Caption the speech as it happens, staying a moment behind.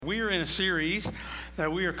in a series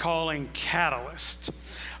that we are calling Catalyst.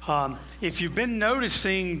 If you've been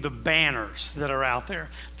noticing the banners that are out there,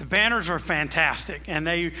 the banners are fantastic, and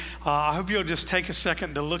I hope you'll just take a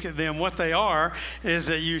second to look at them. What they are is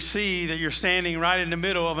that you see that you're standing right in the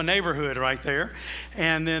middle of a neighborhood right there,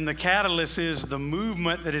 and then the catalyst is the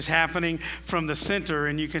movement that is happening from the center,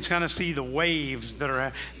 and you can kind of see the waves that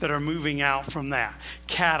are moving out from that.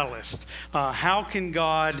 Catalyst. How can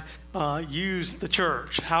God use the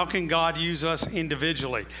church? How can God use us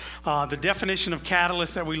individually? The definition of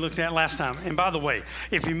catalyst that we looked at last time. And by the way,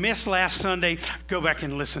 if you missed last Sunday, go back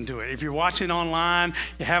and listen to it. If you're watching online,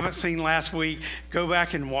 you haven't seen last week, go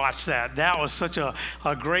back and watch that. That was such a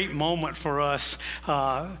great moment for us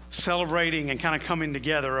celebrating and kind of coming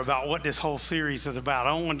together about what this whole series is about.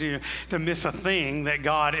 I don't want you to miss a thing that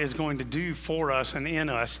God is going to do for us and in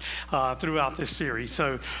us throughout this series.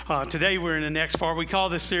 So today we're in the next part. We call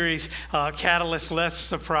this series Catalyst, Let's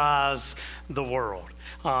Surprise the World.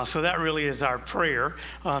 So that really is our prayer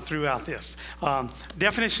throughout this.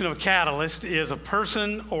 Definition of catalyst is a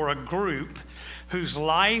person or a group whose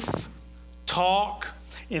life, talk,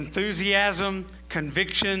 enthusiasm,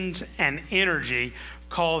 convictions, and energy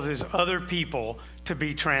causes other people to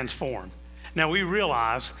be transformed. Now we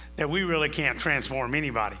realize that we really can't transform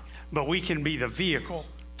anybody, but we can be the vehicle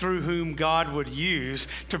through whom God would use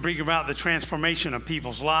to bring about the transformation of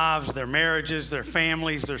people's lives, their marriages, their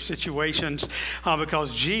families, their situations,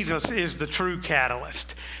 because Jesus is the true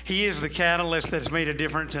catalyst. He is the catalyst that's made a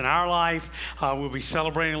difference in our life. We'll be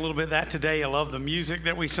celebrating a little bit of that today. I love the music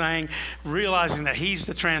that we sang, realizing that He's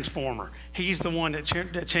the transformer. He's the one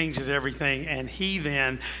that changes everything, and He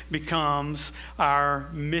then becomes our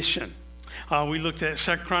mission. We looked at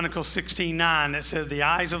 2 Chronicles 16:9 that says, the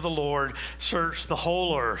eyes of the Lord search the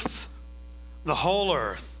whole earth,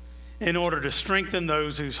 in order to strengthen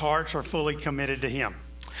those whose hearts are fully committed to Him.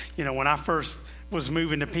 You know, when I first was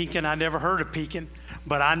moving to Pekin, I never heard of Pekin,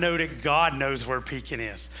 but I know that God knows where Pekin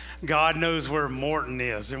is. God knows where Morton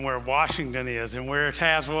is and where Washington is and where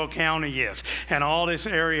Tazewell County is and all this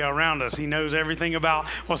area around us. He knows everything about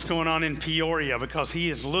what's going on in Peoria because He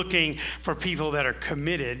is looking for people that are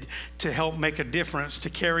committed to help make a difference, to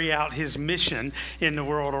carry out His mission in the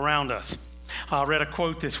world around us. I read a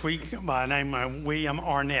quote this week by the name of William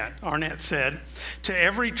Arnett. Arnett said, "To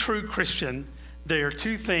every true Christian, there are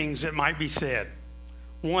two things that might be said.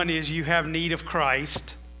 One is you have need of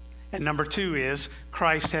Christ, and number two is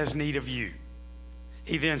Christ has need of you."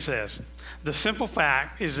 He then says, "The simple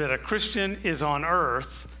fact is that a Christian is on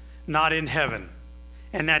earth, not in heaven,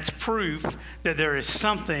 and that's proof that there is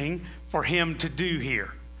something for him to do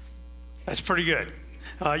here." That's pretty good.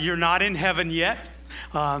 You're not in heaven yet.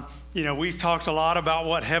 We've talked a lot about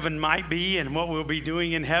what heaven might be and what we'll be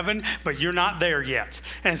doing in heaven, but you're not there yet.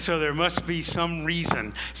 And so there must be some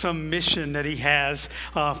reason, some mission that He has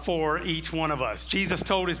for each one of us. Jesus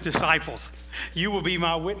told His disciples, "You will be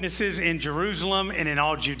my witnesses in Jerusalem and in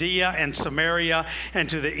all Judea and Samaria and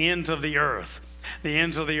to the ends of the earth." The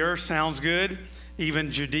ends of the earth sounds good,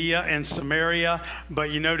 even Judea and Samaria,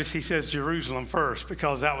 but you notice He says Jerusalem first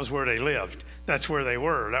because that was where they lived. That's where they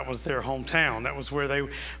were. That was their hometown. That was where they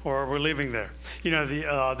were living there. You know,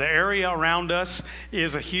 the area around us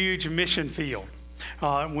is a huge mission field.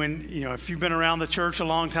 If you've been around the church a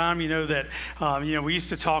long time, you know that, we used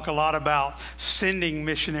to talk a lot about sending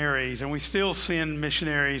missionaries, and we still send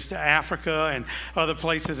missionaries to Africa and other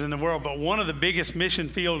places in the world. But one of the biggest mission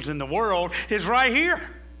fields in the world is right here.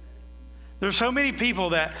 There's so many people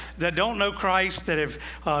that don't know Christ, that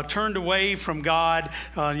have turned away from God.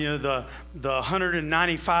 The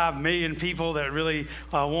 195 million people that really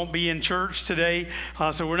won't be in church today.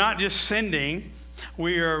 So we're not just sending.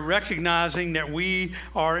 We are recognizing that we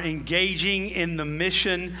are engaging in the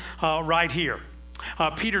mission right here.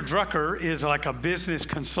 Peter Drucker is like a business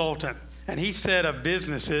consultant. And he said of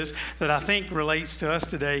businesses that I think relates to us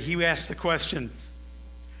today, he asked the question,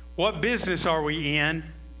 what business are we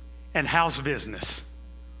in? And how's business?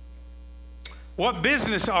 What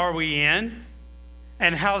business are we in,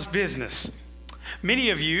 and how's business? Many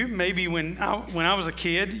of you, maybe when I was a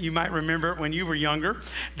kid, you might remember when you were younger,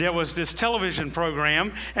 there was this television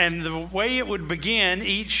program, and the way it would begin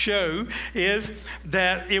each show is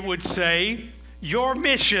that it would say, "Your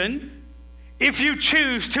mission, if you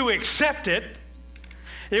choose to accept it."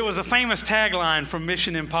 It was a famous tagline from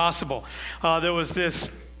Mission Impossible. There was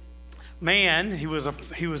this man, he was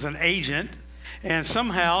an agent, And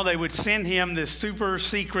somehow they would send him this super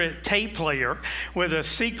secret tape player with a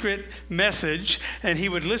secret message, and he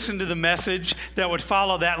would listen to the message that would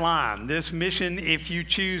follow that line, this mission if you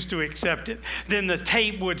choose to accept it. Then the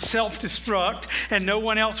tape would self-destruct, and no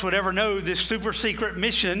one else would ever know this super secret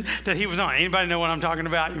mission that he was on. Anybody know what I'm talking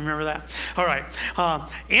about? You remember that? All right.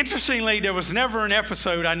 Interestingly, there was never an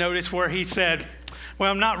episode I noticed where he said, well,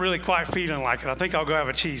 I'm not really quite feeling like it. I think I'll go have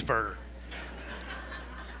a cheeseburger.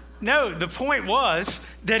 No, the point was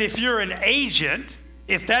that if you're an agent,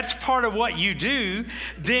 if that's part of what you do,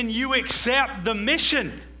 then you accept the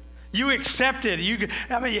mission. You accept it. He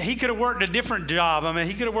could have worked a different job.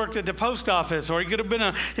 He could have worked at the post office, or he could have been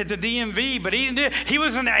at the DMV, but he didn't do it. He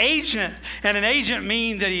was an agent, and an agent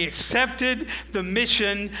means that he accepted the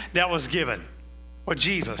mission that was given. Well,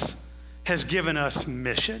 Jesus has given us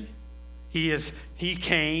mission. He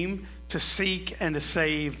came to seek and to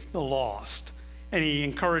save the lost. And he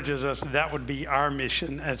encourages us that would be our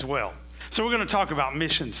mission as well. So we're going to talk about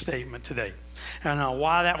mission statement today and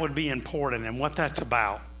why that would be important and what that's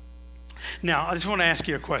about. Now, I just want to ask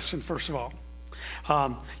you a question, first of all.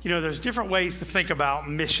 There's different ways to think about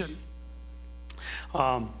mission.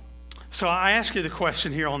 So I ask you the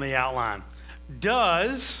question here on the outline.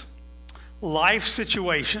 Does my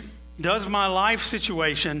life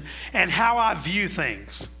situation and how I view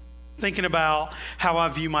things, thinking about how I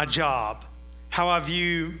view my job, how I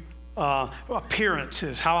view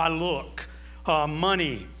appearances, how I look,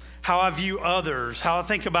 money, how I view others, how I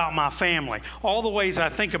think about my family, all the ways I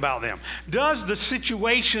think about them. Does the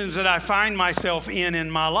situations that I find myself in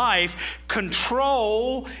my life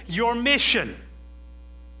control your mission?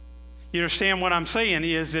 You understand what I'm saying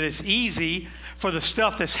is that it's easy for the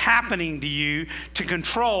stuff that's happening to you to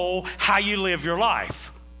control how you live your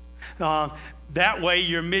life. That way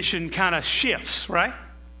your mission kind of shifts, right?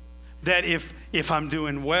 That if I'm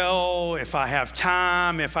doing well, if I have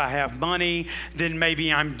time, if I have money, then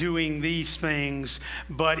maybe I'm doing these things.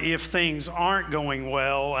 But if things aren't going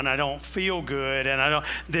well and I don't feel good,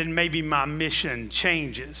 then maybe my mission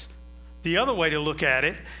changes. The other way to look at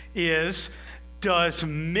it is, does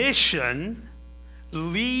mission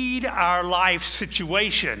lead our life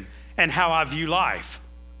situation and how I view life?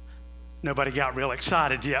 Nobody got real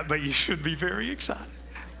excited yet, but you should be very excited.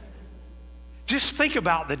 Just think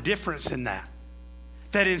about the difference in that.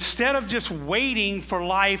 That instead of just waiting for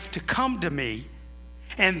life to come to me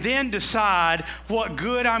and then decide what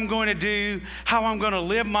good I'm going to do, how I'm going to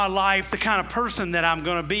live my life, the kind of person that I'm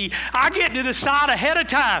going to be, I get to decide ahead of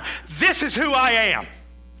time, this is who I am.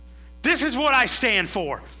 This is what I stand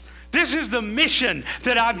for. This is the mission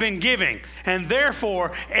that I've been giving. And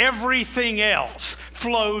therefore, everything else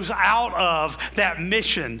flows out of that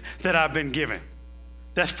mission that I've been given.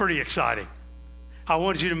 That's pretty exciting. I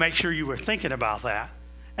wanted you to make sure you were thinking about that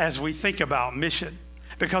as we think about mission.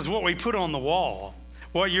 Because what we put on the wall,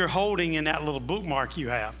 what you're holding in that little bookmark you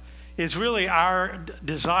have, is really our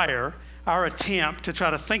desire, our attempt to try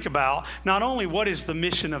to think about not only what is the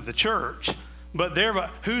mission of the church, but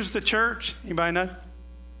who's the church? Anybody know?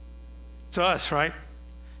 It's us, right?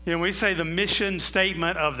 When we say the mission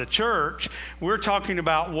statement of the church, we're talking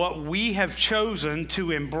about what we have chosen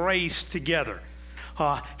to embrace together.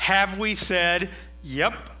 Have we said,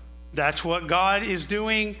 yep, that's what God is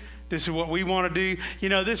doing. This is what we want to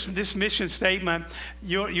do. This mission statement,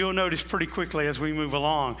 you'll notice pretty quickly as we move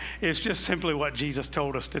along, is just simply what Jesus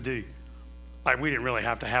told us to do. Like, we didn't really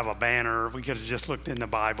have to have a banner. We could have just looked in the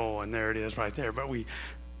Bible, and there it is right there. But we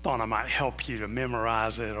thought I might help you to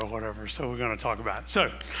memorize it or whatever. So we're going to talk about it.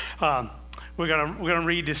 So we're going to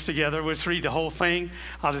read this together. Let's read the whole thing.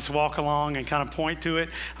 I'll just walk along and kind of point to it.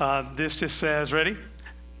 This just says, ready?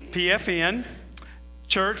 PFN,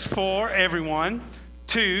 church for everyone.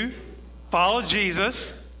 2, follow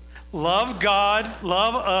Jesus, love God,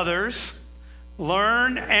 love others,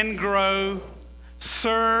 learn and grow,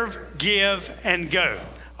 serve, give, and go.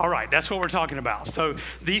 All right, that's what we're talking about. So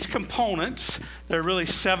these components, there are really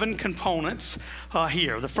 7 components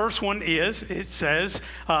here. The first one is, it says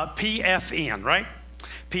PFN, right?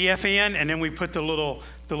 PFN, and then we put the little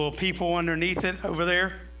people underneath it over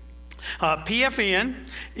there. PFN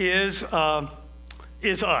is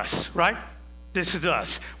us, right? This is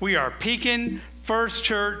us. We are Pekin First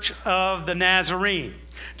Church of the Nazarene.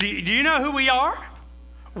 Do you know who we are?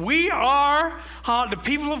 We are the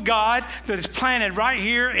people of God that is planted right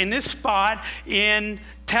here in this spot in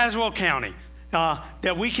Tazewell County.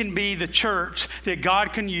 That we can be the church that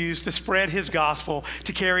God can use to spread his gospel,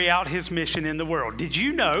 to carry out his mission in the world. Did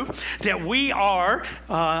you know that we are,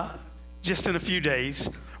 just in a few days,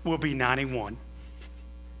 will be 91?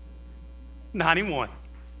 91.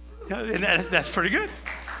 And that's pretty good.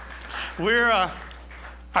 We're,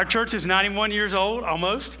 our church is 91 years old,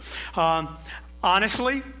 almost.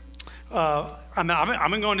 Honestly,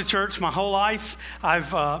 I've been going to church my whole life. I've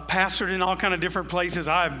pastored in all kind of different places.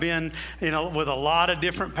 I've been, with a lot of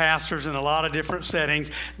different pastors in a lot of different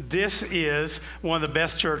settings. This is one of the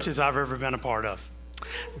best churches I've ever been a part of.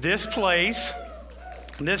 This place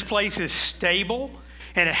is stable.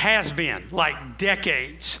 And it has been like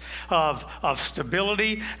decades of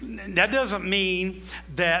stability. That doesn't mean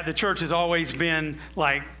that the church has always been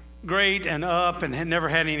like great and up and had never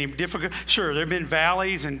had any difficult. Sure, there have been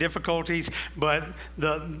valleys and difficulties, but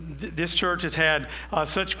this church has had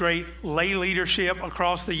such great lay leadership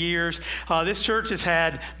across the years. This church has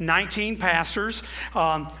had 19 pastors,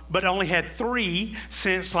 but only had 3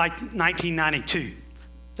 since like 1992.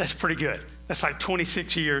 That's pretty good. That's like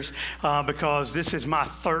 26 years because this is my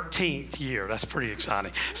 13th year. That's pretty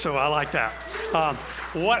exciting. So I like that.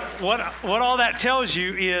 What all that tells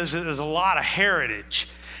you is that there's a lot of heritage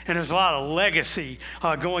and there's a lot of legacy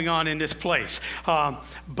going on in this place.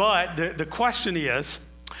 But the question is,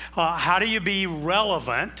 how do you be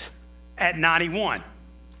relevant at 91?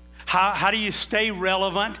 How do you stay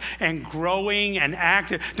relevant and growing and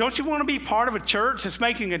active? Don't you want to be part of a church that's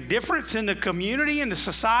making a difference in the community and the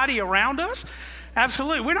society around us?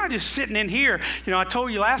 Absolutely. We're not just sitting in here. I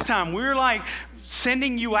told you last time, we're like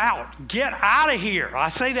sending you out. Get out of here. I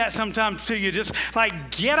say that sometimes to you, just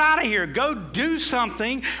like, get out of here. Go do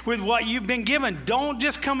something with what you've been given. Don't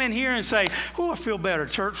just come in here and say, oh, I feel better.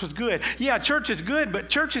 Church was good. Yeah, church is good, but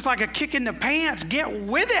church is like a kick in the pants. Get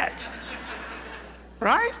with it.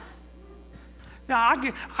 Right? Now,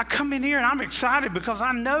 I come in here and I'm excited because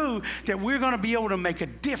I know that we're going to be able to make a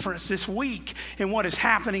difference this week in what is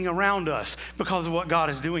happening around us because of what God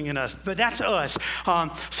is doing in us. But that's us.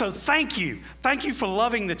 So thank you. Thank you for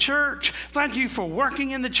loving the church. Thank you for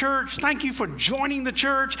working in the church. Thank you for joining the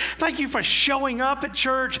church. Thank you for showing up at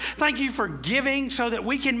church. Thank you for giving so that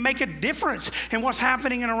we can make a difference in what's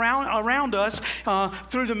happening around us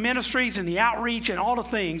through the ministries and the outreach and all the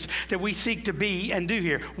things that we seek to be and do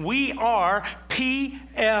here. We are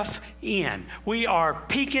PFN. We are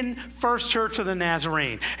Pekin First Church of the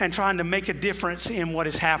Nazarene and trying to make a difference in what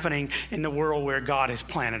is happening in the world where God has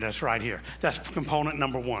planted us right here. That's component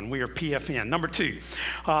number 1. We are PFN. Number 2,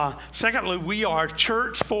 secondly, we are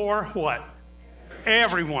church for what?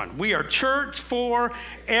 Everyone. We are church for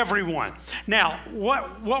everyone. Now,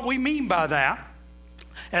 what we mean by that,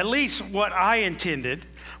 at least what I intended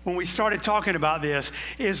when we started talking about this,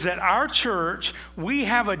 is that our church, we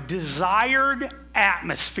have a desired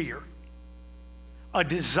atmosphere. A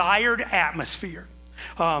desired atmosphere.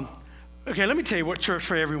 Okay, let me tell you what church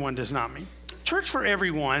for everyone does not mean. Church for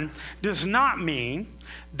everyone does not mean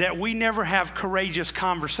that we never have courageous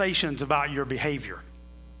conversations about your behavior.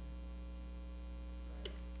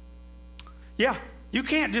 Yeah, you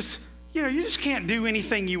can't just, you just can't do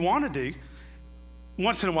anything you want to do.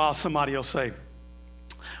 Once in a while, somebody will say,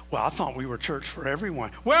 well, I thought we were church for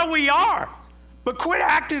everyone. Well, we are, but quit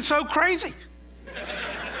acting so crazy.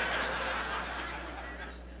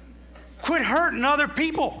 Quit hurting other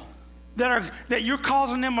people that you're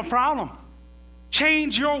causing them a problem.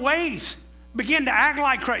 Change your ways. Begin to act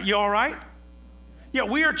like Christ. You all right? Yeah,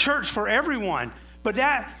 we are church for everyone, but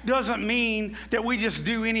that doesn't mean that we just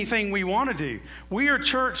do anything we want to do. We are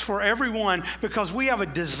church for everyone because we have a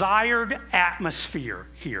desired atmosphere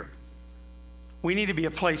here. We need to be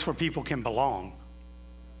a place where people can belong.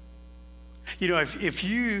 If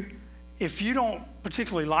you don't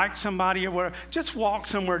particularly like somebody or whatever, just walk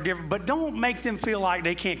somewhere different, but don't make them feel like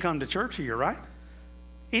they can't come to church here, right?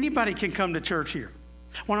 Anybody can come to church here.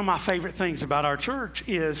 One of my favorite things about our church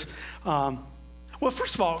is, well,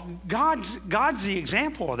 first of all, God's the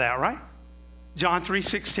example of that, right? John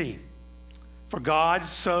 3:16. For God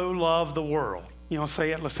so loved the world.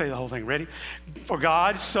 Say it. Let's say the whole thing. Ready? For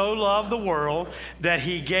God so loved the world that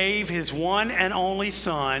he gave his one and only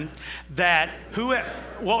son that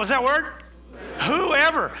what was that word?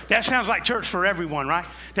 Whoever. That sounds like church for everyone, right?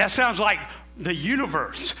 That sounds like the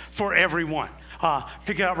universe for everyone.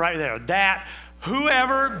 Pick it up right there. That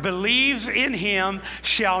whoever believes in him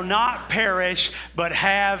shall not perish, but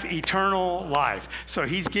have eternal life. So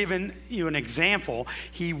he's given you an example.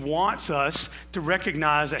 He wants us to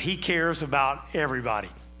recognize that he cares about everybody.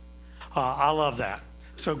 I love that.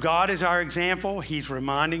 So God is our example. He's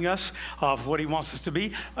reminding us of what he wants us to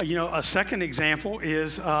be. A second example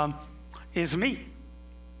is me.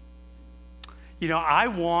 I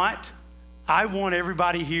want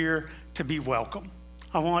everybody here to be welcome.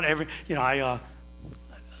 I want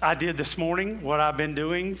I did this morning what I've been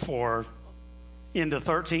doing for in the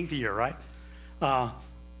 13th year, right?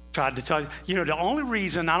 Tried to tell you, the only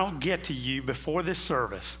reason I don't get to you before this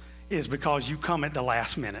service is because you come at the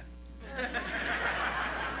last minute.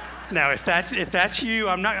 Now, if that's you,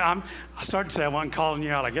 I started to say I wasn't calling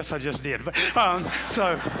you out. I guess I just did. But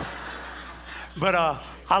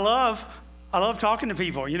I love talking to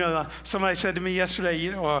people. Somebody said to me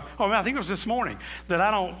yesterday, I think it was this morning, that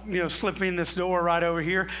I don't, slip in this door right over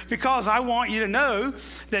here because I want you to know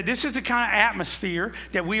that this is the kind of atmosphere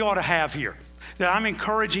that we ought to have here, that I'm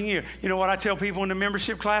encouraging you. You know what I tell people in the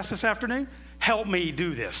membership class this afternoon? Help me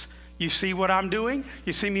do this. You see what I'm doing?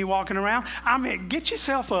 You see me walking around? Get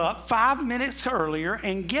yourself up 5 minutes earlier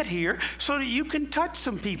and get here so that you can touch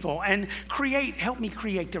some people and help me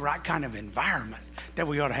create the right kind of environment that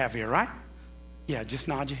we ought to have here, right? Yeah, just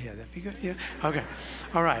nod your head. That'd be good. Yeah. Okay.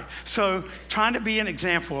 All right. So trying to be an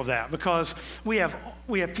example of that, because we have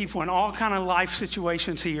people in all kind of life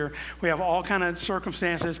situations here. We have all kind of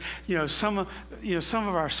circumstances. Some of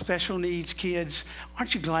our special needs kids.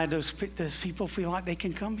 Aren't you glad those people feel like they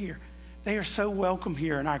can come here? They are so welcome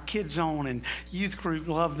here, and our Kids Zone and youth group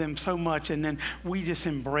love them so much. And then we just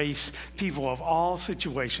embrace people of all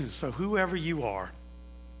situations. So whoever you are,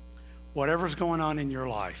 whatever's going on in your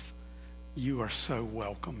life, you are so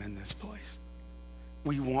welcome in this place.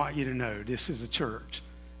 We want you to know this is a church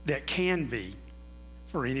that can be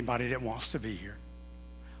for anybody that wants to be here.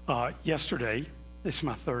 Yesterday, this is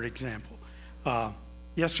my third example.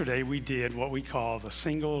 Yesterday, we did what we call the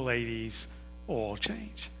single ladies oil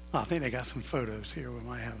change. I think they got some photos here. We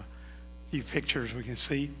might have a few pictures we can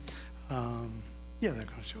see. Yeah, they're going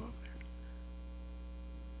to show up there.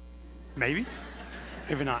 Maybe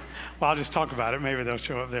not. Well, I'll just talk about it. Maybe they'll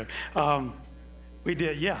show up there. We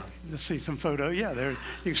did, yeah. Let's see some photo. Yeah, there. You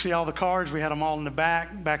can see all the cars. We had them all in the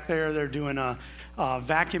back there. They're doing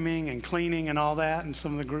vacuuming and cleaning and all that. And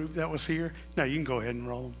some of the group that was here. No, you can go ahead and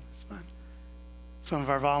roll them. It's fine. Some of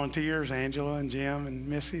our volunteers, Angela and Jim and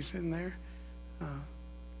Missy, sitting there.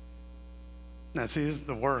 Now, see, this is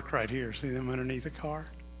the work right here. See them underneath the car?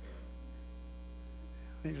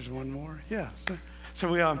 I think there's one more. Yeah. So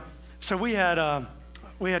we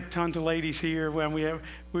had tons of ladies here. When we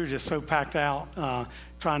were just so packed out,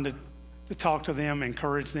 trying to talk to them,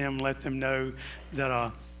 encourage them, let them know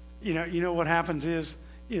that what happens is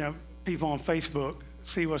people on Facebook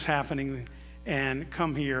see what's happening and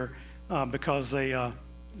come here because they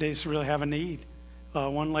just really have a need.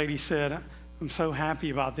 One lady said, "I'm so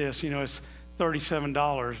happy about this. It's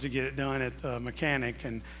 $37 to get it done at the mechanic,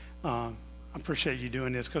 and I appreciate you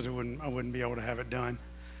doing this because I wouldn't be able to have it done."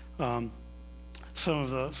 Some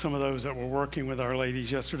of those that were working with our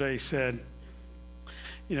ladies yesterday said,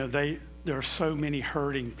 there are so many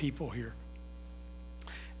hurting people here,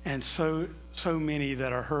 and so many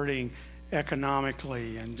that are hurting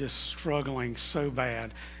economically and just struggling so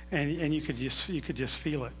bad, and you could just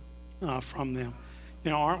feel it from them.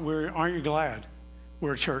 Aren't you glad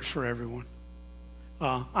we're a church for everyone?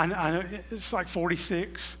 I know it's like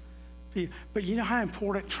 46, but you know how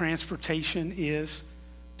important transportation is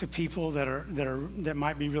to people that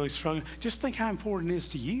might be really struggling. Just think how important it is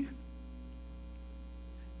to you.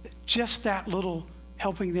 Just that little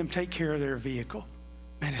helping them take care of their vehicle,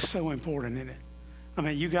 man, it's so important, isn't it? I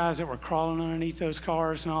mean, you guys that were crawling underneath those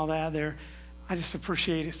cars and all that, I just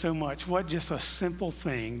appreciate it so much. What just a simple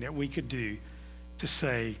thing that we could do to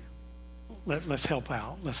say, let's help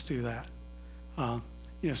out, let's do that.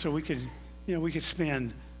 So we could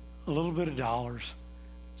spend a little bit of dollars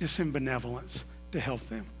just in benevolence to help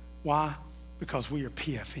them. Why? Because we are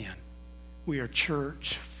PFN. We are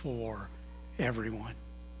church for everyone.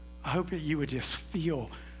 I hope that you would just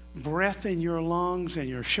feel breath in your lungs and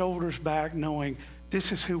your shoulders back knowing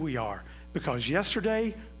this is who we are. Because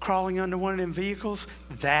yesterday, crawling under one of them vehicles,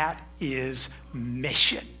 that is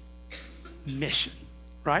mission. Mission,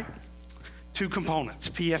 right? 2 components.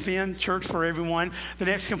 PFN, church for everyone. The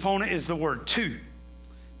next component is the word to.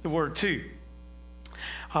 The word to.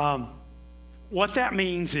 What that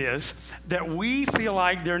means is that we feel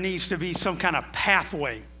like there needs to be some kind of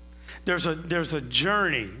pathway. There's a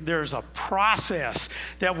journey. There's a process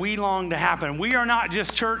that we long to happen. We are not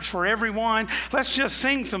just church for everyone. Let's just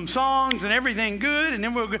sing some songs and everything good and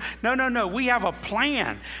then we'll go. No. We have a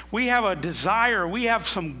plan. We have a desire. We have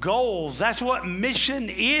some goals. That's what mission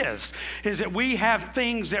is that we have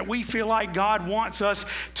things that we feel like God wants us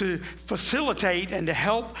to facilitate and to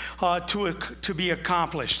help to be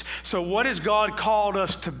accomplished. So what has God called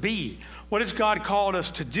us to be? What has God called us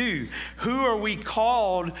to do? Who are we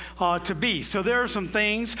called to be? So there are some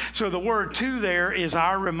things. So the word "to" there is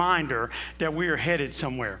our reminder that we are headed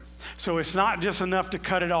somewhere. So it's not just enough to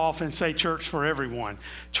cut it off and say church for everyone.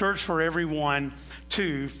 Church for everyone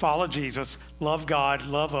to follow Jesus, love God,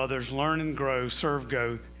 love others, learn and grow, serve,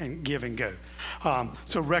 go, and give and go.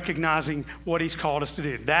 So recognizing what he's called us to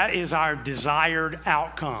do. That is our desired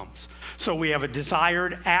outcomes. So we have a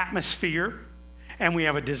desired atmosphere and we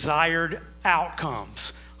have a desired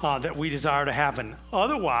outcomes that we desire to happen.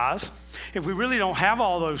 Otherwise, if we really don't have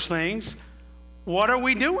all those things, what are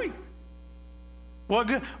we doing?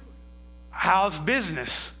 How's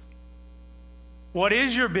business? What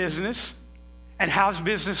is your business? And how's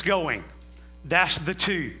business going? That's the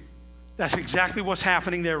two. That's exactly what's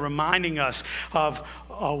happening there, reminding us of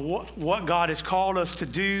what God has called us to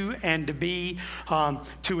do and to be,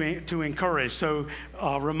 to encourage. So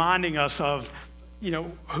reminding us of,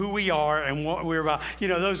 who we are and what we're about.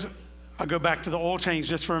 I'll go back to the oil change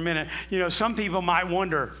just for a minute. Some people might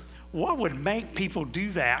wonder, what would make people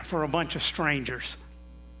do that for a bunch of strangers,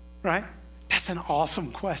 right? That's an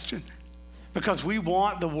awesome question, because we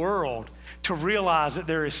want the world to realize that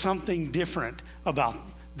there is something different about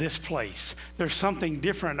this place. There's something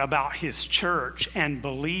different about his church and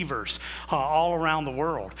believers all around the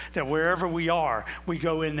world, that wherever we are, we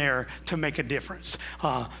go in there to make a difference.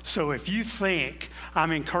 So if you think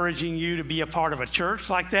I'm encouraging you to be a part of a church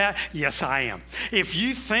like that, yes, I am. If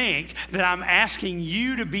you think that I'm asking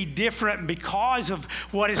you to be different because of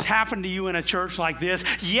what has happened to you in a church like this,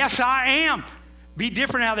 yes, I am. Be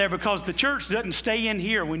different out there, because the church doesn't stay in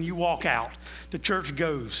here when you walk out. The church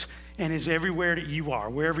goes and is everywhere that you are,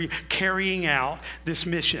 wherever you're carrying out this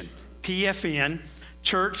mission. PFN,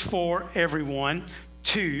 Church for Everyone,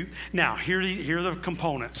 2. Now, here are the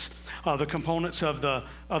components of the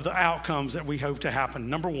outcomes that we hope to happen.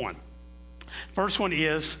 Number 1. First one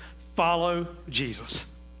is follow Jesus.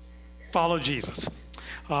 Follow Jesus.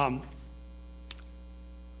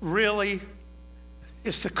 Really,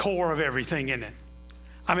 it's the core of everything, isn't it?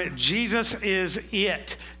 I mean, Jesus is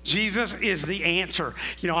it. Jesus is the answer.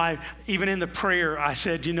 Even in the prayer, I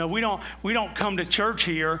said, we don't come to church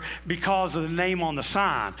here because of the name on the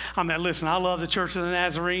sign. I mean, listen, I love the Church of the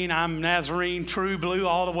Nazarene. I'm Nazarene, true blue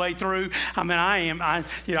all the way through. I mean, I am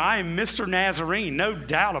Mr. Nazarene, no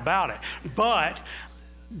doubt about it. But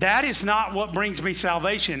that is not what brings me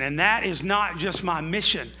salvation, and that is not just my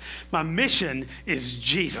mission. My mission is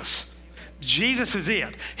Jesus. Jesus is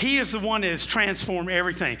it. He is the one that has transformed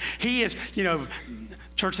everything. He is,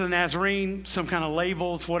 Church of the Nazarene, some kind of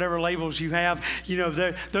labels, whatever labels you have,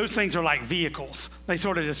 those things are like vehicles. They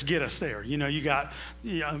sort of just get us there. You got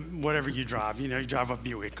whatever you drive. You drive a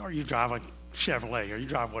Buick, or you drive a Chevrolet, or you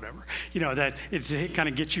drive whatever. It kind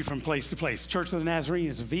of gets you from place to place. Church of the Nazarene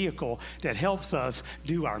is a vehicle that helps us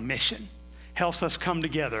do our mission, helps us come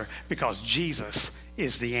together, because Jesus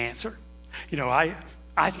is the answer.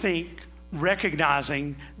 I think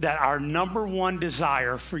recognizing that our number one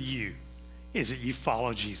desire for you is that you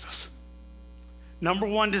follow Jesus. Number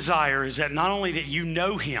one desire is that not only that you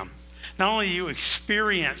know him, not only do you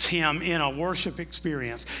experience him in a worship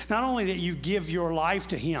experience, not only that you give your life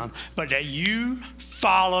to him, but that you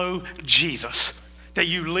follow Jesus. That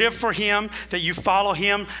you live for him, that you follow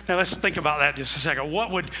him. Now let's think about that just a second. What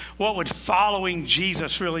would following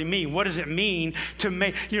Jesus really mean? What does it mean to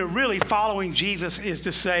make, really following Jesus is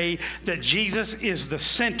to say that Jesus is the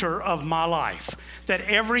center of my life, that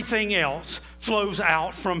everything else flows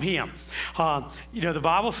out from him. The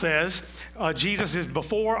Bible says Jesus is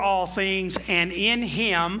before all things, and in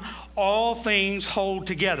him all things hold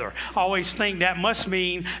together. I always think that must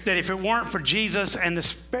mean that if it weren't for Jesus and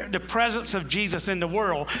the presence of Jesus in the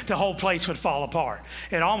world, the whole place would fall apart.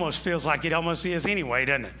 It almost feels like it almost is anyway,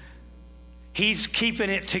 doesn't it? He's keeping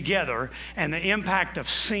it together, and the impact of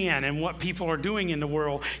sin and what people are doing in the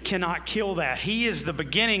world cannot kill that. He is the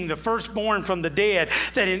beginning, the firstborn from the dead,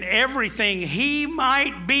 that in everything he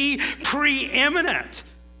might be preeminent.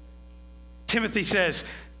 Timothy says,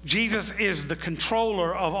 Jesus is the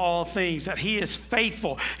controller of all things, that he is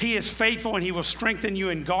faithful. He is faithful, and he will strengthen you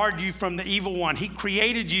and guard you from the evil one. He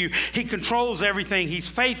created you. He controls everything. He's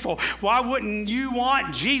faithful. Why wouldn't you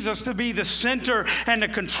want Jesus to be the center and the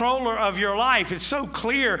controller of your life? It's so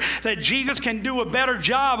clear that Jesus can do a better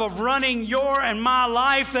job of running your and my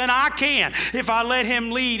life than I can if I let him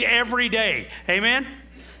lead every day. Amen?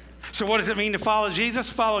 So what does it mean to follow Jesus?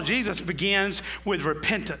 Follow Jesus begins with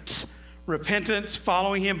repentance. repentance,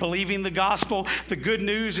 following him, believing the gospel. The good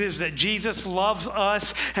news is that Jesus loves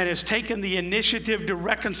us and has taken the initiative to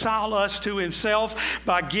reconcile us to himself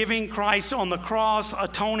by giving Christ on the cross,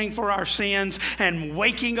 atoning for our sins, and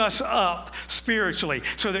waking us up spiritually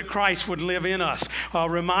so that Christ would live in us,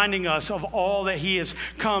 reminding us of all that he has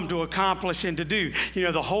come to accomplish and to do. You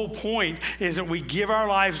know, the whole point is that we give our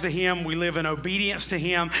lives to him, we live in obedience to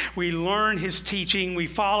him, we learn his teaching, we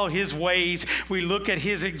follow his ways, we look at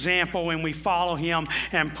his example, and we follow him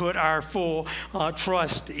and put our full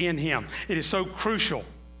trust in him. It is so crucial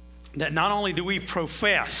that not only do we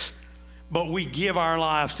profess, but we give our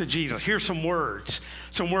lives to Jesus. Here's some words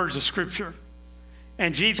of Scripture.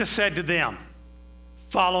 And Jesus said to them,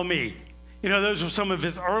 "Follow me." You know, those were some of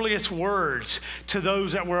his earliest words to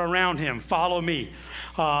those that were around him. Follow me.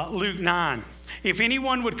 Luke 9. If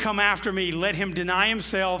anyone would come after me, let him deny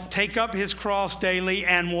himself, take up his cross daily,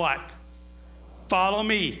 and what? Follow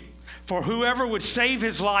me. For whoever would save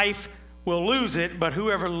his life will lose it, but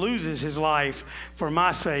whoever loses his life for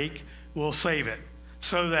my sake will save it.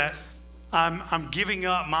 So that I'm giving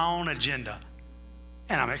up my own agenda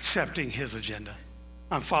and I'm accepting his agenda.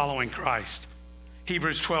 I'm following Christ.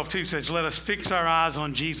 Hebrews 12:2 says, let us fix our eyes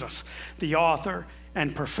on Jesus, the author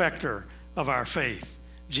and perfecter of our faith.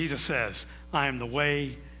 Jesus says, I am the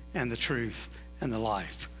way and the truth and the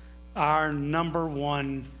life. Our number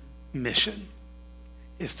one mission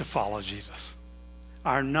is to follow Jesus.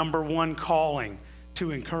 Our number one calling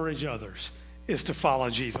to encourage others is to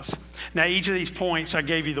follow Jesus. Now, each of these points, I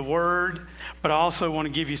gave you the word, but I also want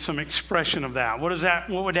to give you some expression of that. What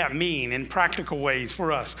would that mean in practical ways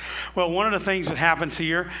for us? Well, one of the things that happens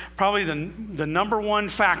here, probably the number one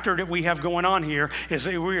factor that we have going on here is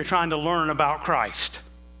that we are trying to learn about Christ.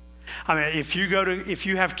 I mean, if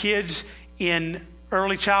you have kids in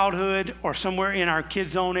early childhood or somewhere in our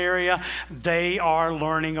kids' zone area, they are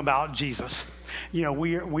learning about Jesus. You know,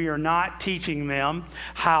 we are not teaching them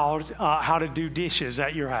how to do dishes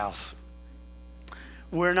at your house.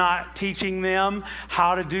 We're not teaching them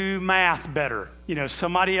how to do math better. You know,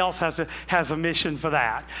 somebody else has a mission for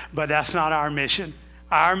that, but that's not our mission.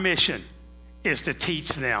 Our mission is to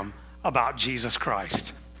teach them about Jesus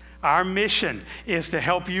Christ. Our mission is to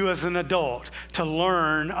help you as an adult to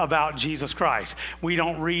learn about Jesus Christ. We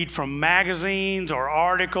don't read from magazines or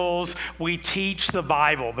articles. We teach the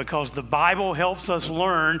Bible because the Bible helps us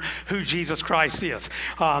learn who Jesus Christ is.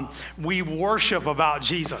 We worship about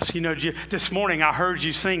Jesus. You know, this morning I heard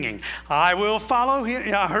you singing, I will follow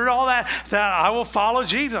him. I heard all that I will follow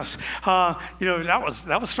Jesus. You know, that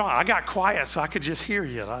was strong. I got quiet so I could just hear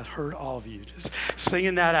you. I heard all of you just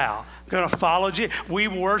singing that out. Going to follow Jesus. We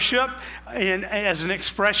worship as an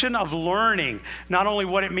expression of learning, not only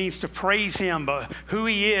what it means to praise him, but who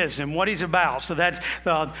he is and what he's about. So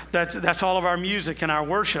that's all of our music and our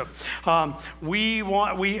worship.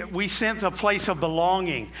 We sense a place of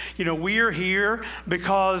belonging. You know, we are here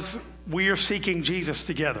because we are seeking Jesus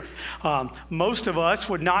together. Most of us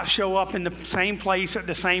would not show up in the same place at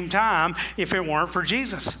the same time if it weren't for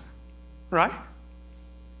Jesus, right?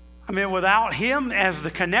 I mean, without him as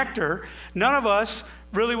the connector, none of us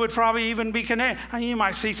really would probably even be connected. You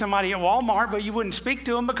might see somebody at Walmart, but you wouldn't speak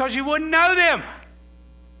to them because you wouldn't know them.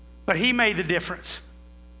 But he made the difference.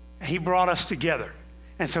 He brought us together.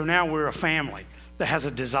 And so now we're a family that has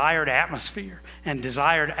a desired atmosphere and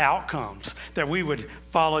desired outcomes, that we would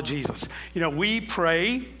follow Jesus. You know, we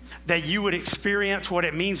pray that you would experience what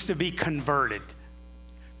it means to be converted.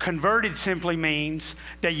 Converted simply means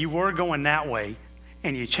that you were going that way,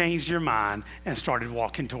 and you changed your mind and started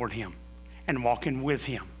walking toward him and walking with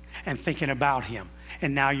him and thinking about him.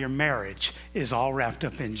 And now your marriage is all wrapped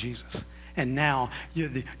up in Jesus. And now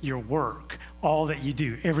your work, all that you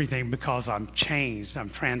do, everything, because I'm changed, I'm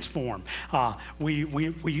transformed.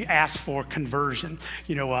 We ask for conversion.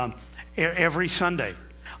 You know, every Sunday,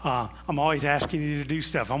 I'm always asking you to do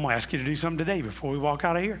stuff. I'm going to ask you to do something today before we walk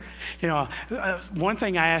out of here. You know, one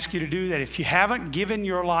thing I ask you to do, that if you haven't given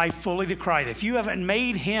your life fully to Christ, if you haven't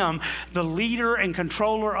made him the leader and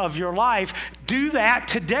controller of your life, do that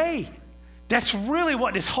today. That's really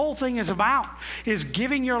what this whole thing is about, is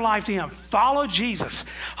giving your life to him. Follow Jesus.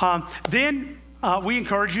 Then we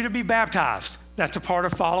encourage you to be baptized. That's a part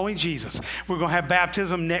of following Jesus. We're going to have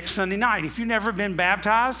baptism next Sunday night. If you've never been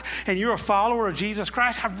baptized and you're a follower of Jesus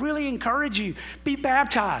Christ, I really encourage you, be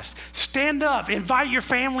baptized. Stand up. Invite your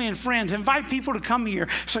family and friends. Invite people to come here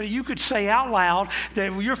so you could say out loud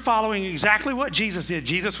that you're following exactly what Jesus did.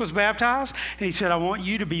 Jesus was baptized, and he said, I want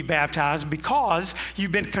you to be baptized because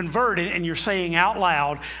you've been converted and you're saying out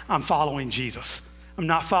loud, I'm following Jesus. I'm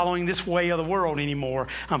not following this way of the world anymore.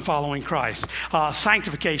 I'm following Christ.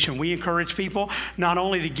 Sanctification. We encourage people not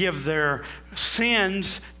only to give their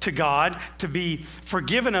sins to God, to be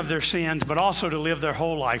forgiven of their sins, but also to live their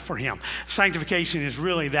whole life for Him. Sanctification is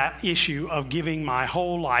really that issue of giving my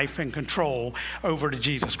whole life and control over to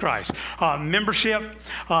Jesus Christ. Membership,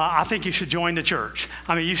 I think you should join the church.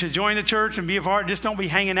 I mean, you should join the church and be a part. Just don't be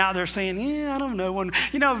hanging out there saying, yeah, I don't know.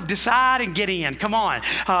 Decide and get in. Come on.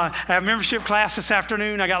 I have membership class this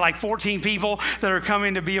afternoon. I got like 14 people that are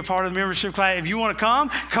coming to be a part of the membership class. If you want to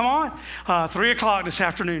come on. 3 o'clock this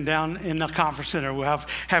afternoon down in the conference center. We'll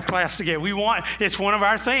have class together. It's one of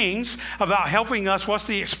our things about helping us. What's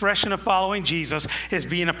the expression of following Jesus is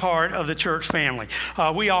being a part of the church family.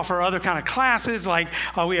 We offer other kind of classes, like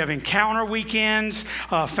we have encounter weekends,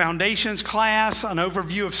 foundations class, an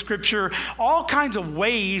overview of scripture, all kinds of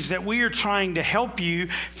ways that we are trying to help you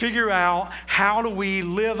figure out how do we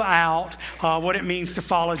live out what it means to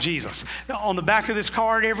follow Jesus. On the back of this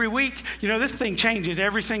card every week, this thing changes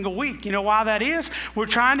every single week. You know why that is? We're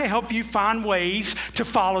trying to help you find ways to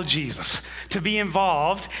follow Jesus, to be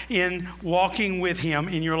involved in walking with Him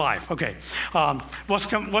in your life. Okay, what's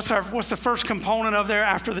the first component of there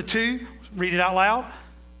after the two? Read it out loud.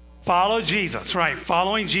 Follow Jesus, right?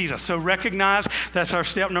 Following Jesus. So recognize that's our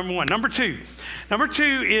step number one. Number two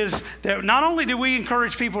is that not only do we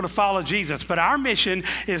encourage people to follow Jesus, but our mission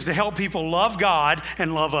is to help people love God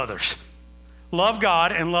and love others. Love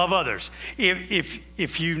God and love others.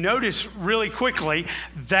 If you notice really quickly,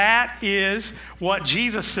 that is what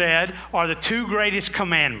Jesus said are the two greatest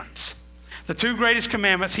commandments. The two greatest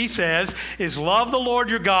commandments, He says, is love the Lord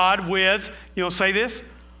your God with, say this,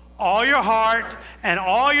 all your heart and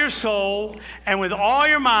all your soul and with all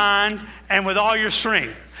your mind and with all your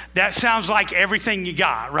strength. That sounds like everything you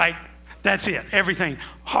got, right? That's it, everything.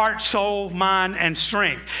 Heart, soul, mind, and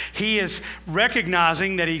strength. He is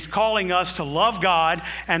recognizing that He's calling us to love God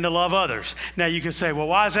and to love others. Now you can say, well,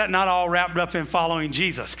 why is that not all wrapped up in following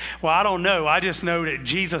Jesus? Well, I don't know. I just know that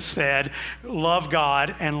Jesus said, love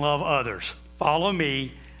God and love others. Follow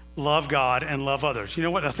me, love God, and love others. You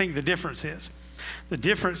know what I think the difference is? The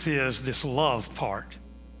difference is this love part.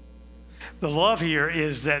 The love here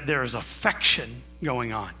is that there's affection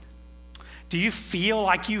going on. Do you feel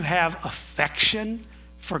like you have affection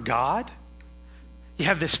for God? You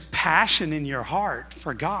have this passion in your heart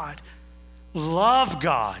for God. Love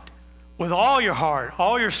God with all your heart,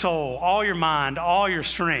 all your soul, all your mind, all your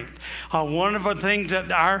strength. One of the things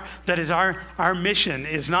that is our mission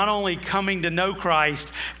is not only coming to know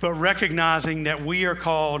Christ, but recognizing that we are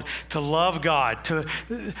called to love God. To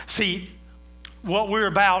see, what we're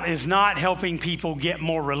about is not helping people get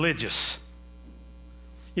more religious.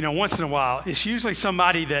 Once in a while, it's usually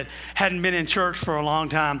somebody that hadn't been in church for a long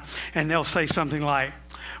time, and they'll say something like,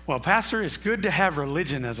 well, Pastor, it's good to have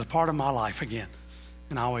religion as a part of my life again.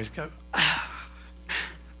 And I always go,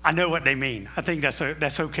 I know what they mean. I think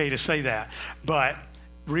that's okay to say that. But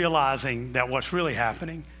realizing that what's really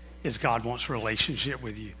happening is God wants a relationship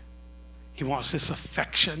with you. He wants this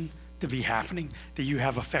affection to be happening, that you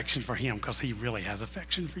have affection for Him, because He really has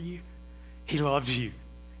affection for you. He loves you.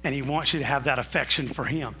 And He wants you to have that affection for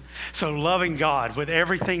Him. So loving God with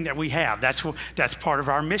everything that we have, that's part of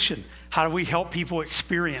our mission. How do we help people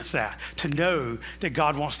experience that? To know that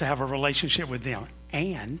God wants to have a relationship with them.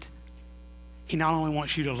 And He not only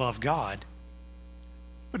wants you to love God,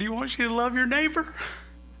 but He wants you to love your neighbor.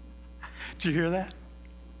 Did you hear that?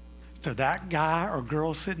 So that guy or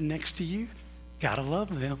girl sitting next to you, gotta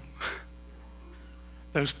love them.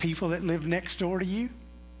 Those people that live next door to you,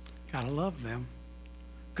 gotta love them.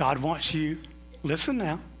 God wants you, listen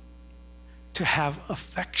now, to have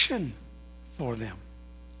affection for them.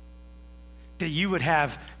 That you would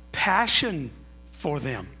have passion for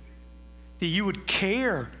them. That you would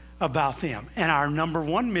care about them. And our number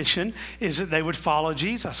one mission is that they would follow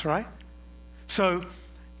Jesus, right? So,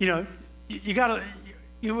 we got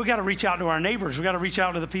to reach out to our neighbors. We got to reach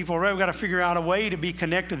out to the people around. We got to figure out a way to be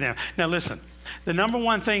connected to them. Now listen, the number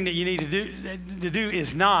one thing that you need to do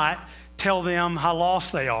is not tell them how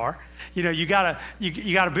lost they are. You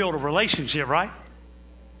gotta build a relationship, right?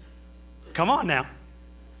 Come on now.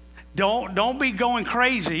 Don't be going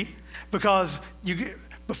crazy, because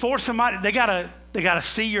before somebody, they gotta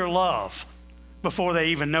see your love before they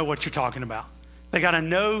even know what you're talking about. They got to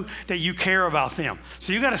know that you care about them.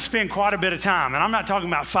 So you got to spend quite a bit of time. And I'm not talking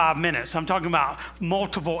about 5 minutes. I'm talking about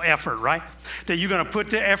multiple effort, right? That you're going to put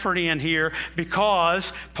the effort in here,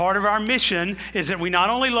 because part of our mission is that we not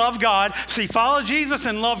only love God. See, follow Jesus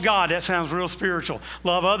and love God. That sounds real spiritual.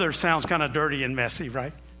 Love others sounds kind of dirty and messy,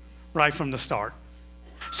 right? Right from the start.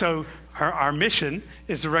 So our mission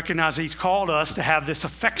is to recognize he's called us to have this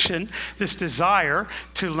affection, this desire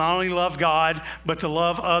to not only love God, but to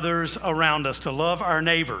love others around us, to love our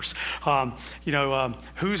neighbors.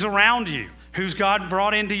 Who's around you? Who's God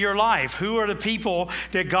brought into your life? Who are the people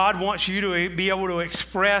that God wants you to be able to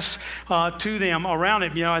express to them around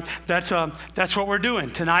it? That's what we're doing.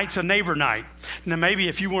 Tonight's a neighbor night. Now, maybe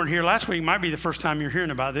if you weren't here last week, it might be the first time you're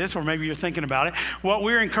hearing about this, or maybe you're thinking about it. What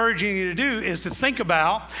we're encouraging you to do is to think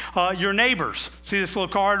about your neighbors. See this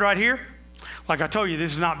little card right here? Like I told you,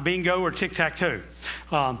 this is not bingo or tic-tac-toe.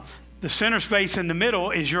 The center space in the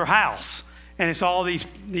middle is your house. And it's all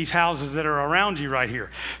these houses that are around you right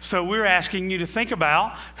here. So we're asking you to think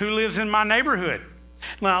about who lives in my neighborhood.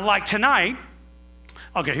 Now, like tonight,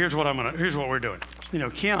 okay, here's what we're doing.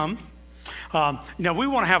 Kim, we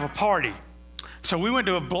want to have a party. So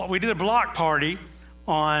we did a block party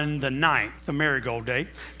on the 9th, the Marigold Day.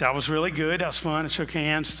 That was really good. That was fun. I shook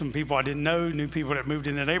hands. Some people I didn't know, new people that moved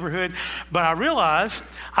in the neighborhood. But I realized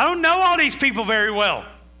I don't know all these people very well.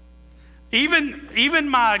 Even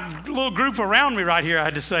my little group around me right here, I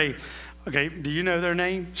had to say, okay, do you know their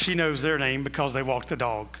name? She knows their name because they walk the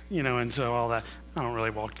dog, and so all that. I don't really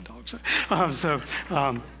walk the dog.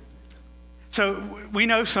 So we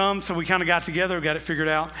know some, so we kind of got together, got it figured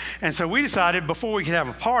out. And so we decided before we could have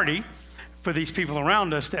a party for these people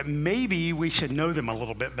around us that maybe we should know them a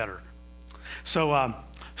little bit better.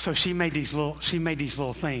 So she made these little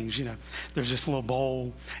things, There's this little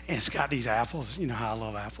bowl, and it's got these apples. You know how I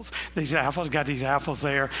love apples. Got these apples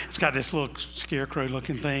there. It's got this little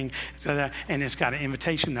scarecrow-looking thing, and it's got an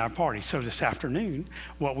invitation to our party. So this afternoon,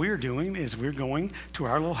 what we're doing is we're going to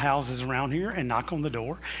our little houses around here and knock on the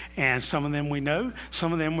door. And some of them we know.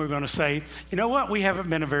 Some of them we're going to say, you know what? We haven't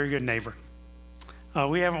been a very good neighbor.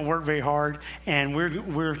 We haven't worked very hard, and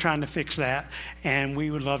we're trying to fix that. And we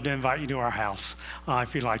would love to invite you to our house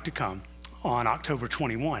if you'd like to come on October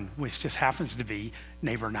 21, which just happens to be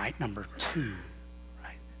neighbor night number 2.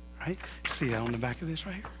 Right? See that on the back of this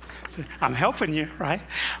right here? So I'm helping you, right?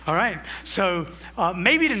 All right. So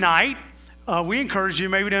maybe tonight, we encourage you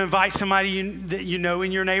maybe to invite somebody that you know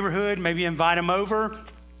in your neighborhood. Maybe invite them over.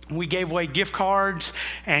 We gave away gift cards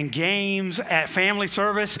and games at family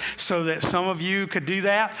service so that some of you could do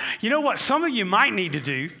that. You know what some of you might need to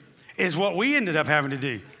do is what we ended up having to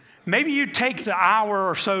do. Maybe you take the hour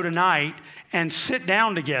or so tonight and sit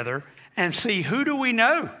down together and see, who do we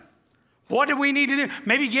know? What do we need to do?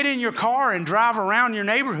 Maybe get in your car and drive around your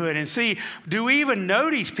neighborhood and see, do we even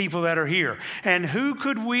know these people that are here? And who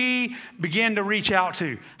could we begin to reach out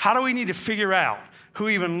to? How do we need to figure out who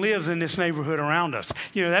even lives in this neighborhood around us?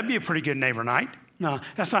 That'd be a pretty good neighbor night. No,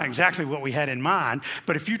 that's not exactly what we had in mind,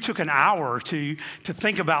 but if you took an hour or two to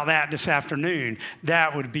think about that this afternoon,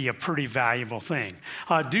 that would be a pretty valuable thing.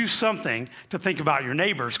 Do something to think about your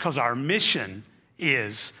neighbors, because our mission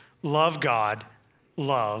is love God,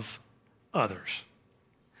 love others.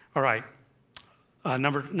 All right,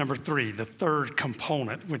 number 3, the third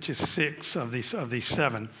component, which is 6 of these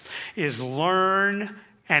 7, is learn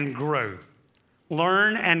and grow.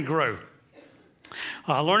 Learn and grow.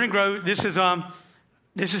 Learn and grow. This is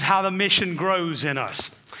how the mission grows in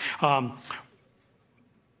us. The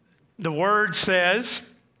word says,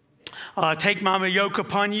 "Take my yoke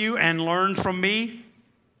upon you and learn from me."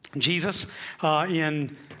 Jesus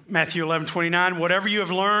in Matthew 11:29, whatever you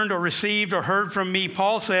have learned or received or heard from me,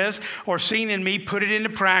 Paul says, or seen in me, put it into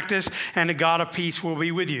practice, and the God of peace will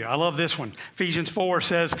be with you. I love this one. Ephesians 4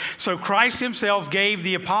 says, so Christ himself gave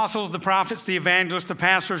the apostles, the prophets, the evangelists, the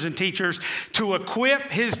pastors, and teachers to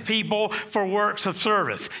equip his people for works of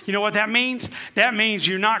service. You know what that means? That means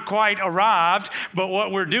you're not quite arrived, but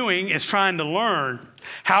what we're doing is trying to learn.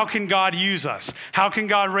 How can God use us? How can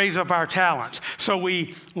God raise up our talents? So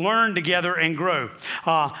we learn together and grow.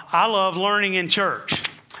 I love learning in church.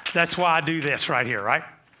 That's why I do this right here, right?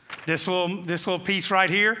 This little piece right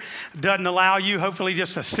here doesn't allow you, hopefully,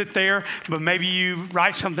 just to sit there, but maybe you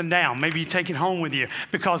write something down. Maybe you take it home with you.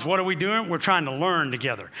 Because what are we doing? We're trying to learn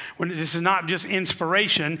together. This is not just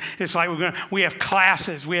inspiration. It's like we have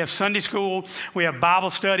classes. We have Sunday school. We have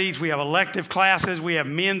Bible studies. We have elective classes. We have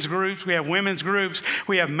men's groups. We have women's groups.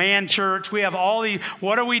 We have man church. We have all these.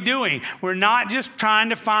 What are we doing? We're not just trying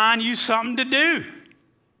to find you something to do.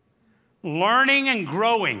 Learning and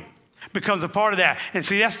growing becomes a part of that. And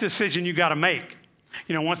see, that's the decision you got to make.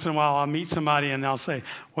 Once in a while I'll meet somebody and they'll say,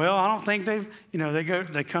 well, I don't think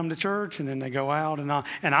they come to church and then they go out and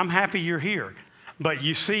I'm happy you're here. But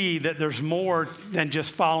you see that there's more than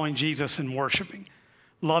just following Jesus and worshiping,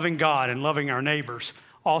 loving God and loving our neighbors,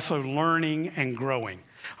 also learning and growing.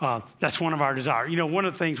 That's one of our desires. One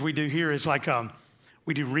of the things we do here is like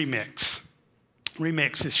we do remix.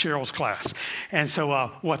 Remix is Cheryl's class. And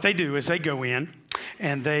so what they do is they go in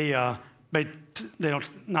and they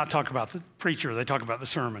don't not talk about the preacher, they talk about the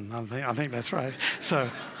sermon. I think that's right. So,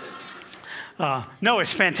 no,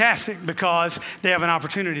 it's fantastic because they have an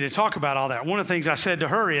opportunity to talk about all that. One of the things I said to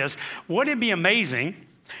her is, wouldn't it be amazing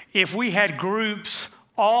if we had groups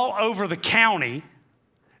all over the county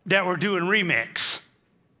that were doing Remix?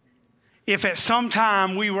 If at some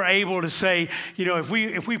time we were able to say,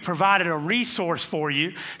 if we provided a resource for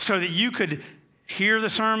you so that you could hear the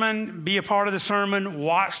sermon, be a part of the sermon,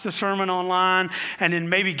 watch the sermon online, and then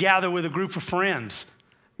maybe gather with a group of friends,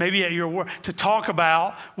 maybe at your work, to talk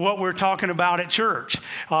about what we're talking about at church.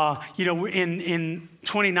 In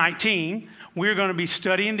 2019, we're going to be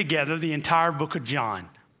studying together the entire book of John.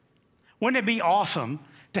 Wouldn't it be awesome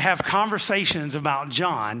to have conversations about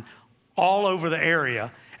John all over the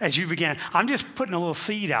area as you begin? I'm just putting a little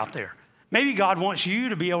seed out there. Maybe God wants you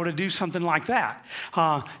to be able to do something like that.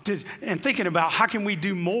 And thinking about how can we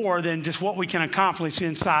do more than just what we can accomplish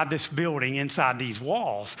inside this building, inside these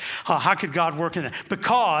walls. How could God work in that?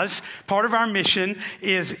 Because part of our mission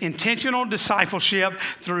is intentional discipleship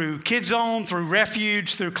through Kids Zone, through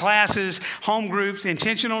Refuge, through classes, home groups,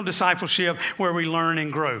 intentional discipleship where we learn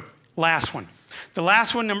and grow. Last one. The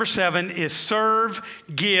last one, number 7, is serve,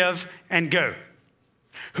 give, and go.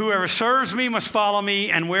 Whoever serves me must follow me,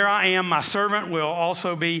 and where I am, my servant will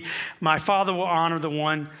also be. My Father will honor the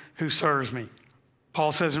one who serves me.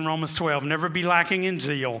 Paul says in Romans 12, never be lacking in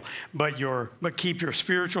zeal, but keep your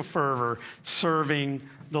spiritual fervor serving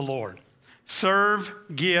the Lord. Serve,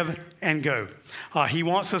 give, and go. He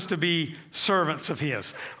wants us to be servants of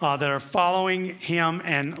his that are following him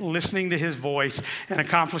and listening to his voice and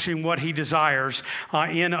accomplishing what he desires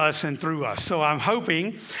in us and through us. So I'm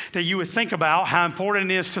hoping that you would think about how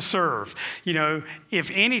important it is to serve.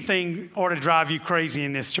 If anything ought to drive you crazy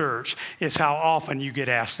in this church, it's how often you get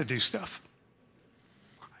asked to do stuff.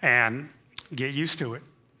 And get used to it,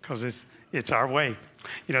 because it's our way.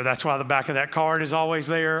 That's why the back of that card is always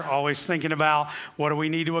there, always thinking about what do we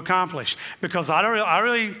need to accomplish. Because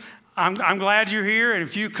I'm glad you're here, and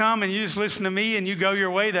if you come and you just listen to me and you go your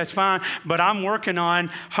way, that's fine. But I'm working on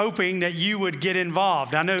hoping that you would get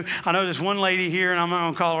involved. I know there's one lady here, and I'm not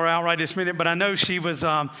going to call her out right this minute, but I know she was,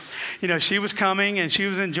 she was coming and she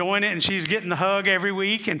was enjoying it, and she's getting the hug every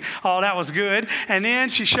week, and all that was good. And then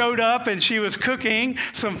she showed up and she was cooking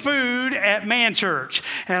some food at Man Church,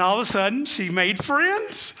 and all of a sudden she made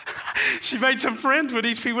friends. She made some friends with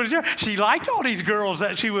these people at church. She liked all these girls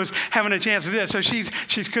that she was having a chance to do that. So she's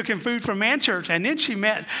cooking food for Man Church. And then she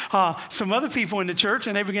met some other people in the church,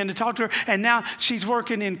 and they began to talk to her. And now she's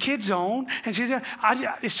working in Kids Zone, and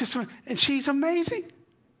and she's amazing.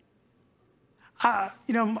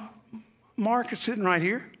 Mark is sitting right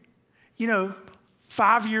here.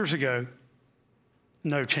 5 years ago,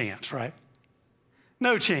 no chance, right?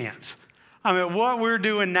 No chance. I mean, what we're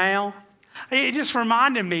doing now, it just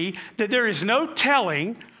reminded me that there is no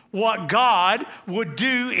telling what God would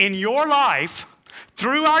do in your life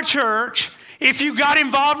through our church if you got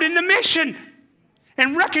involved in the mission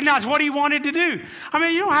and recognized what he wanted to do. I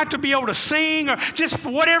mean, you don't have to be able to sing or just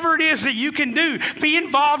whatever it is that you can do. Be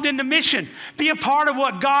involved in the mission. Be a part of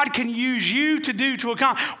what God can use you to do to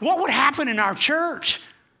accomplish. What would happen in our church?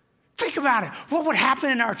 Think about it. What would happen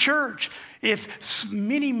in our church if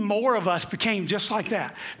many more of us became just like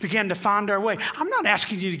that, began to find our way? I'm not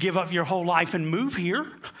asking you to give up your whole life and move here.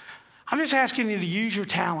 I'm just asking you to use your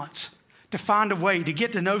talents, to find a way, to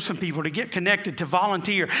get to know some people, to get connected, to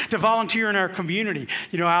volunteer in our community.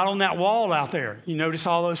 Out on that wall out there, you notice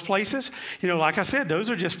all those places? Like I said, those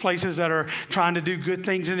are just places that are trying to do good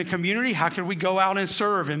things in the community. How can we go out and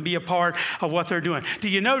serve and be a part of what they're doing? Do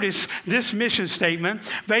you notice this mission statement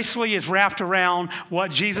basically is wrapped around what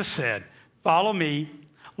Jesus said? Follow me,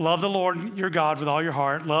 love the Lord your God with all your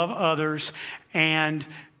heart, love others, and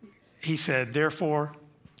he said, therefore,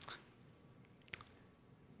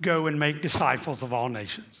 go and make disciples of all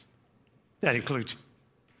nations. That includes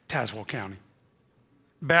Tazewell County.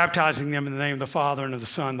 Baptizing them in the name of the Father and of the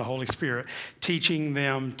Son and the Holy Spirit, teaching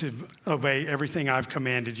them to obey everything I've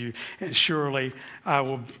commanded you, and surely I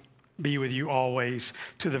will be with you always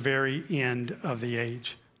to the very end of the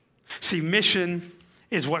age. See, mission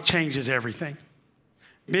is what changes everything.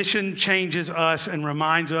 Mission changes us and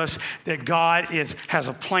reminds us that God has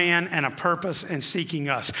a plan and a purpose in seeking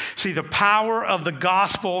us. See, the power of the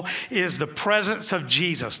gospel is the presence of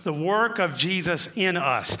Jesus, the work of Jesus in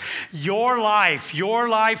us. Your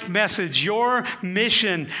life message, your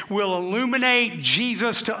mission will illuminate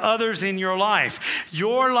Jesus to others in your life.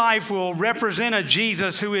 Your life will represent a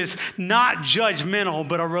Jesus who is not judgmental,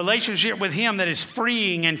 but a relationship with him that is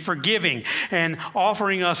freeing and forgiving and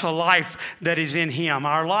offering us a life that is in him.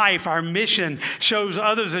 Our life, our mission shows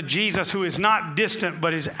others a Jesus who is not distant,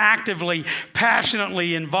 but is actively,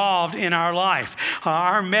 passionately involved in our life.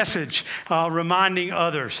 Our message reminding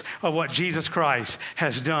others of what Jesus Christ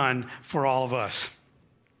has done for all of us.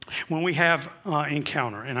 When we have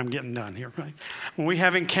encounter, and I'm getting done here, right? When we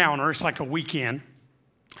have encounter, it's like a weekend.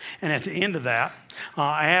 And at the end of that,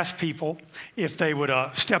 I ask people if they would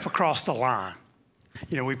step across the line.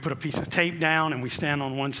 You know, we put a piece of tape down and we stand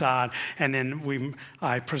on one side, and then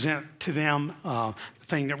I present to them the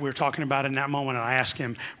thing that we're talking about in that moment, and I ask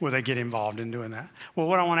them, will they get involved in doing that? Well,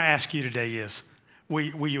 what I want to ask you today is,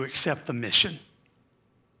 will you accept the mission?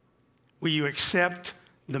 Will you accept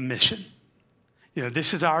the mission? You know,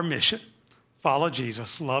 this is our mission. Follow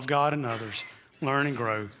Jesus, love God and others, learn and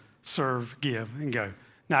grow, serve, give, and go.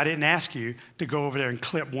 Now, I didn't ask you to go over there and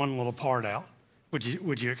clip one little part out. Would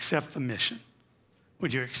you accept the mission?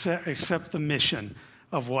 Would you accept the mission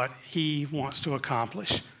of what he wants to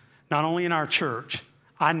accomplish? Not only in our church,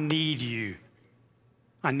 I need you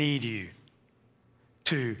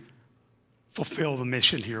to fulfill the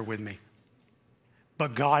mission here with me.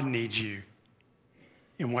 But God needs you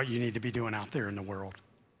in what you need to be doing out there in the world,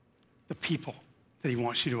 the people that he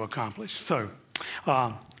wants you to accomplish. So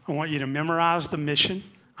I want you to memorize the mission.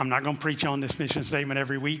 I'm not going to preach on this mission statement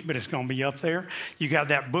every week, but it's going to be up there. You got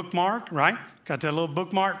that bookmark, right? Got that little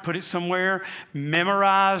bookmark, put it somewhere.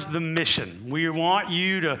 Memorize the mission. We want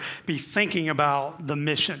you to be thinking about the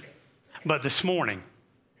mission. But this morning,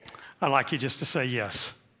 I'd like you just to say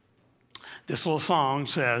yes. This little song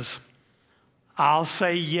says, I'll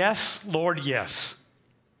say yes, Lord, yes,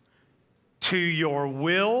 to your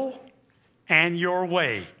will and your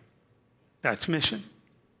way. That's mission.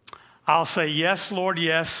 I'll say, yes, Lord,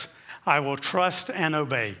 yes, I will trust and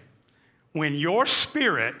obey. When your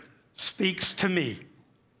spirit speaks to me,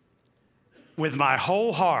 with my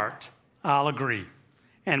whole heart, I'll agree.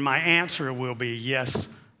 And my answer will be, yes,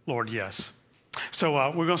 Lord, yes. So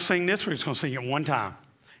we're going to sing this. We're just going to sing it one time.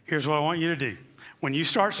 Here's what I want you to do. When you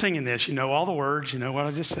start singing this, you know all the words, you know what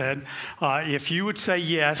I just said. If you would say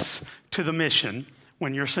yes to the mission,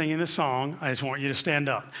 when you're singing the song, I just want you to stand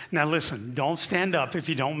up. Now listen, don't stand up if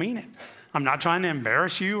you don't mean it. I'm not trying to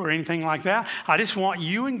embarrass you or anything like that. I just want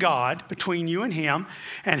you and God, between you and him,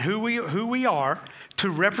 and who we are, to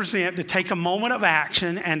represent, to take a moment of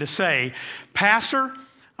action and to say, Pastor,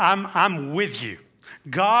 I'm with you.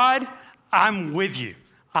 God, I'm with you.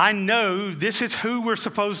 I know this is who we're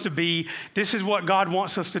supposed to be. This is what God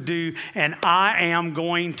wants us to do. And I am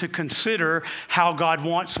going to consider how God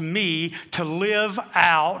wants me to live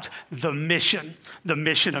out the mission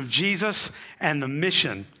of Jesus and the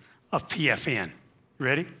mission of PFN.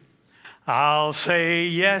 Ready? I'll say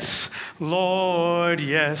yes, Lord,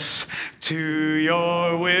 yes, to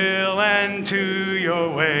your will and to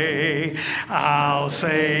your way. I'll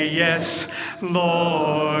say yes,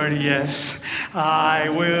 Lord, yes, I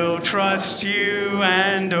will trust you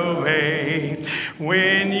and obey.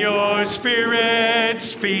 When your spirit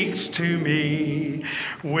speaks to me,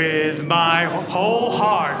 with my whole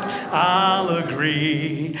heart I'll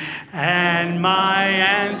agree, and my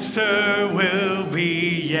answer will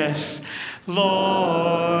be yes,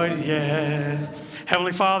 Lord, yes.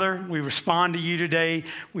 Heavenly Father, we respond to you today.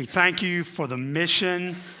 We thank you for the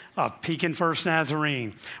mission of Pekin First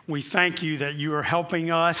Nazarene. We thank you that you are helping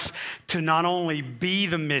us to not only be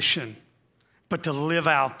the mission, but to live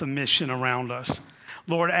out the mission around us.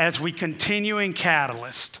 Lord, as we continue in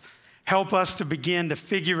Catalyst, help us to begin to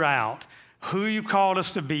figure out who you called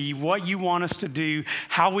us to be, what you want us to do,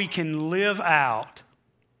 how we can live out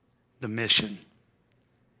the mission.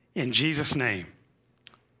 In Jesus' name,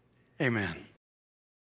 amen.